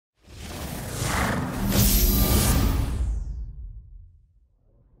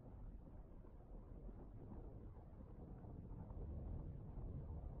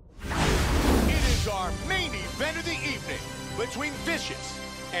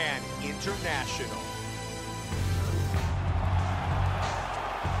and international.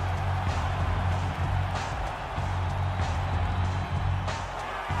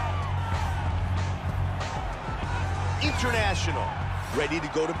 International, ready to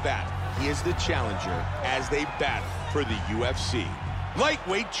go to battle. He is the challenger as they battle for the UFC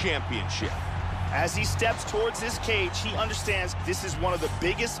Lightweight Championship. As he steps towards his cage, he understands this is one of the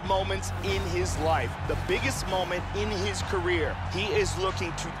biggest moments in his life, the biggest moment in his career. He is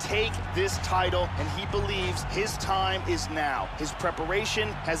looking to take this title, and he believes his time is now. His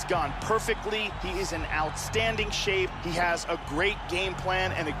preparation has gone perfectly. He is in outstanding shape. He has a great game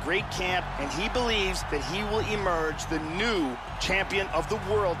plan and a great camp, and he believes that he will emerge the new champion of the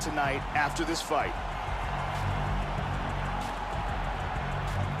world tonight after this fight.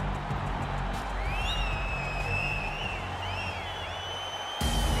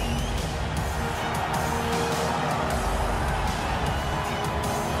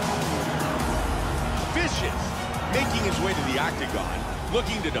 Making his way to the octagon,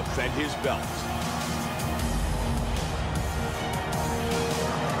 looking to defend his belt.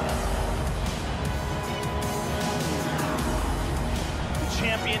 The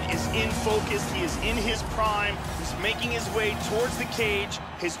champion is in focus. He is in his prime. He's making his way towards the cage.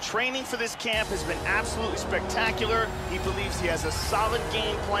 His training for this camp has been absolutely spectacular. He believes he has a solid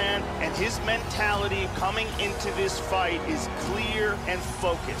game plan, and his mentality coming into this fight is clear and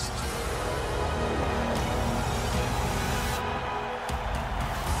focused.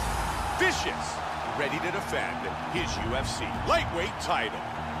 Vicious, ready to defend his UFC lightweight title.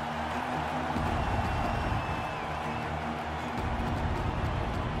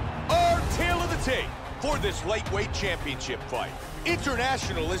 Our tale of the tape for this lightweight championship fight.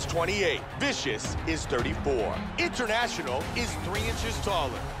 International is 28. Vicious is 34. International is 3 inches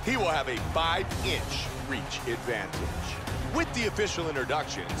taller. He will have a 5-inch reach advantage. With the official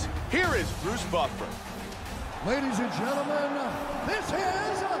introductions, here is Bruce Buffer. Ladies and gentlemen, this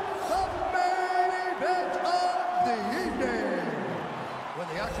is the main event of the evening. When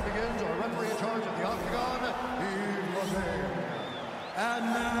the action begins, our referee in charge of the octagon, he's looking. And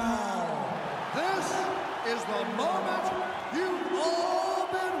now, this is the moment you've all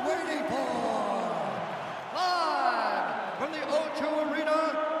been waiting for. Live from the O2 Arena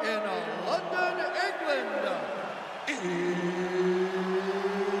in London, England.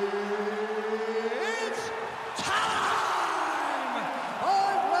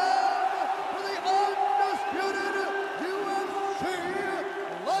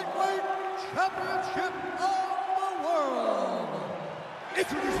 Championship of the world.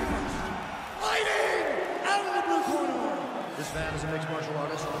 Introducing first, fighting out of the blue corner. This man is a mixed martial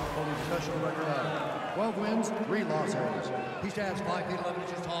artist, holding a professional record of 12 wins, 3 losses. He stands 5 feet 11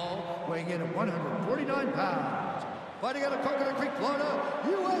 inches tall, weighing in at 149 pounds. Fighting out of Coconut Creek, Florida,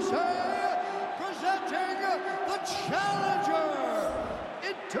 USA, presenting the challenger,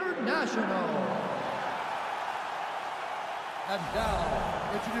 International. And now,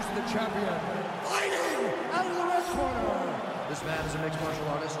 introducing the champion, fighting out of the red corner. This man is a mixed martial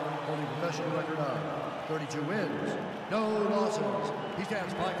artist, holding a professional record of 32 wins, no losses. He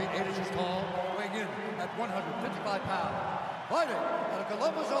stands 5 feet 8 inches tall, weighing in at 155 pounds. Fighting out of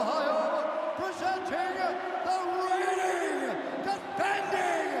Columbus, Ohio, presenting the reigning,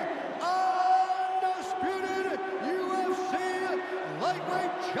 defending, undisputed UFC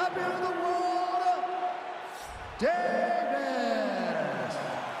Lightweight Champion of the world, Davis.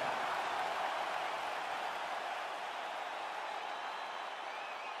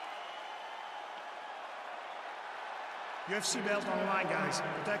 UFC belt on the line, guys.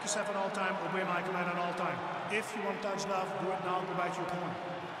 Protect yourself at all time, obey my command at all time. If you want touch love, do it now, go back to your corner.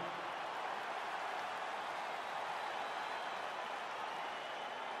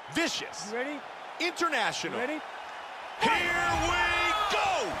 Vicious. You ready? International. You ready? Here we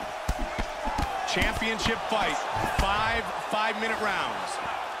go! Championship fight. 5 5-minute rounds.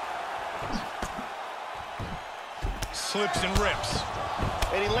 Slips and rips.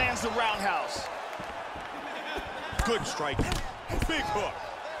 And he lands the roundhouse. Good strike. Big hook.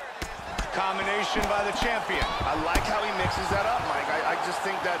 Combination by the champion. I like how he mixes that up, Mike. I just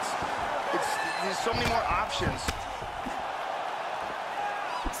think there's so many more options.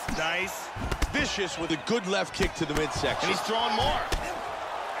 Nice. Vicious with a good left kick to the midsection. And he's throwing more.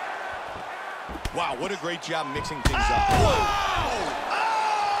 Wow, what a great job mixing things up. Oh!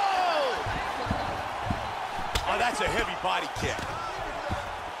 Oh, that's a heavy body kick.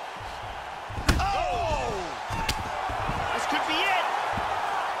 Oh! This could be it.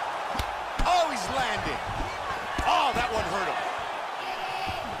 Oh, he's landing. Oh, that one hurt him.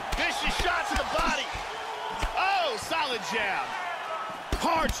 Vicious shot to the body. Oh, solid jab.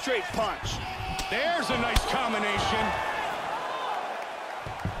 Hard straight punch. There's a nice combination.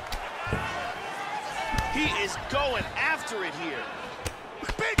 He is going after it here.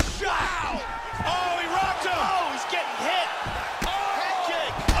 Big shot! Oh, he rocked him! Oh, he's getting hit. Oh! Head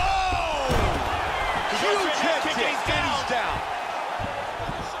kick. Oh! Huge head kick, and he's down.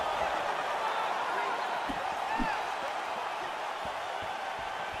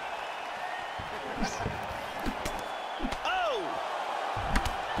 Oh!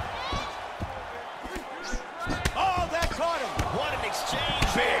 Oh, that caught him. What an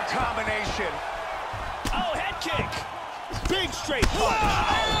exchange. Big combination. Oh, head kick. Big straight punch.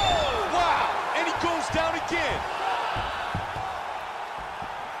 Oh! Wow! And he goes down again.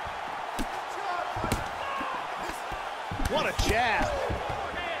 What a jab.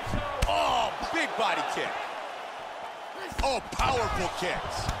 Oh, big body kick. Oh, powerful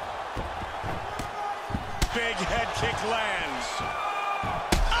kicks. Big head kick lands.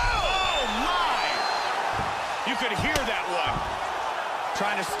 Oh, My! You could hear that one.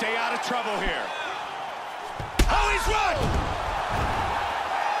 Trying to stay out of trouble here. oh, he's run!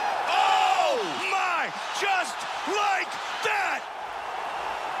 Oh, my! Just like that!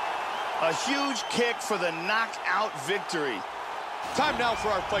 A huge kick for the knockout victory. Time now for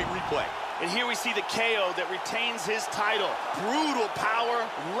our fight replay. And here we see the KO that retains his title. Brutal power,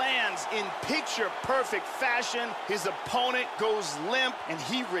 lands in picture-perfect fashion. His opponent goes limp, and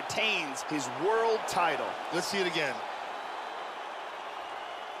he retains his world title. Let's see it again.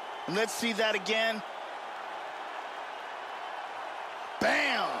 And let's see that again.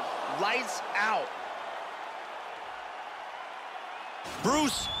 Bam! Lights out.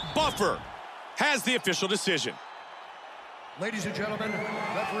 Bruce Buffer has the official decision. Ladies and gentlemen,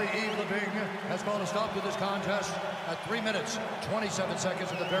 referee Yves Leving has called a stop to this contest at 3 minutes, 27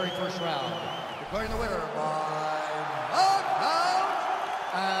 seconds of the very first round. Declaring the winner by knockout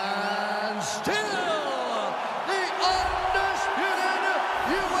and still the undisputed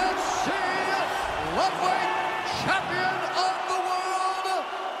UFC Lightweight Champion of the world,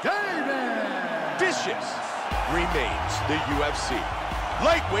 David Vicious remains the UFC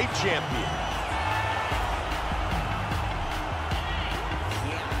Lightweight Champion.